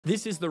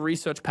This is the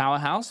research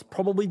powerhouse,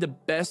 probably the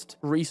best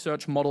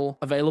research model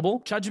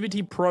available.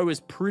 ChatGPT Pro is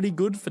pretty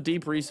good for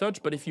deep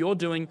research, but if you're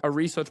doing a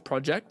research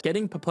project,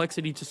 getting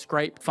Perplexity to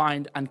scrape,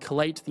 find, and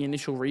collate the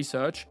initial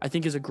research, I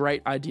think is a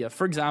great idea.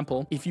 For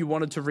example, if you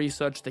wanted to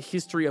research the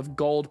history of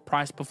gold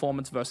price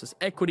performance versus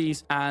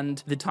equities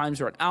and the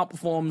times where it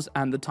outperforms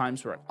and the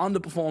times where it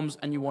underperforms,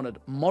 and you wanted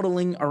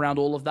modeling around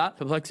all of that,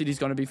 Perplexity is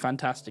going to be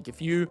fantastic.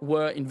 If you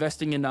were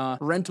investing in a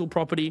rental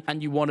property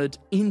and you wanted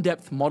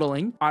in-depth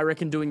modeling, I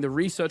reckon doing the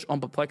research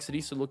on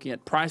Perplexity, so looking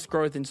at price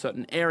growth in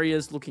certain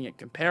areas, looking at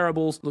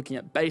comparables, looking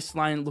at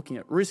baseline, looking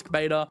at risk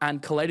beta,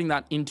 and collating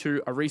that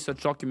into a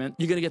research document,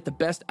 you're going to get the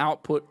best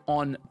output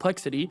on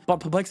Perplexity. But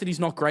Perplexity is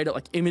not great at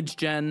like image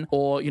gen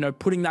or,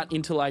 putting that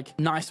into like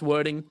nice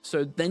wording.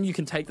 So then you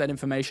can take that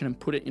information and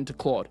put it into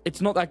Claude. It's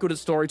not that good at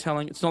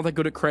storytelling. It's not that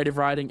good at creative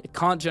writing. It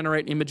can't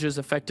generate images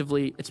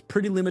effectively. It's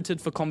pretty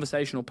limited for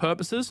conversational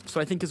purposes.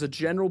 So I think as a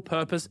general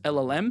purpose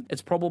LLM,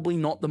 it's probably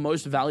not the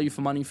most value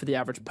for money for the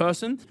average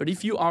person. But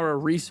if you are a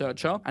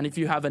researcher and if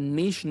you have a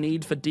niche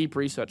need for deep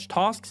research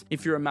tasks,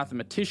 if you're a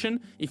mathematician,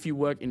 if you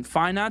work in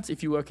finance,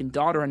 if you work in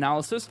data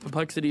analysis,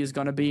 Perplexity is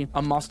going to be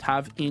a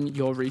must-have in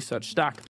your research stack.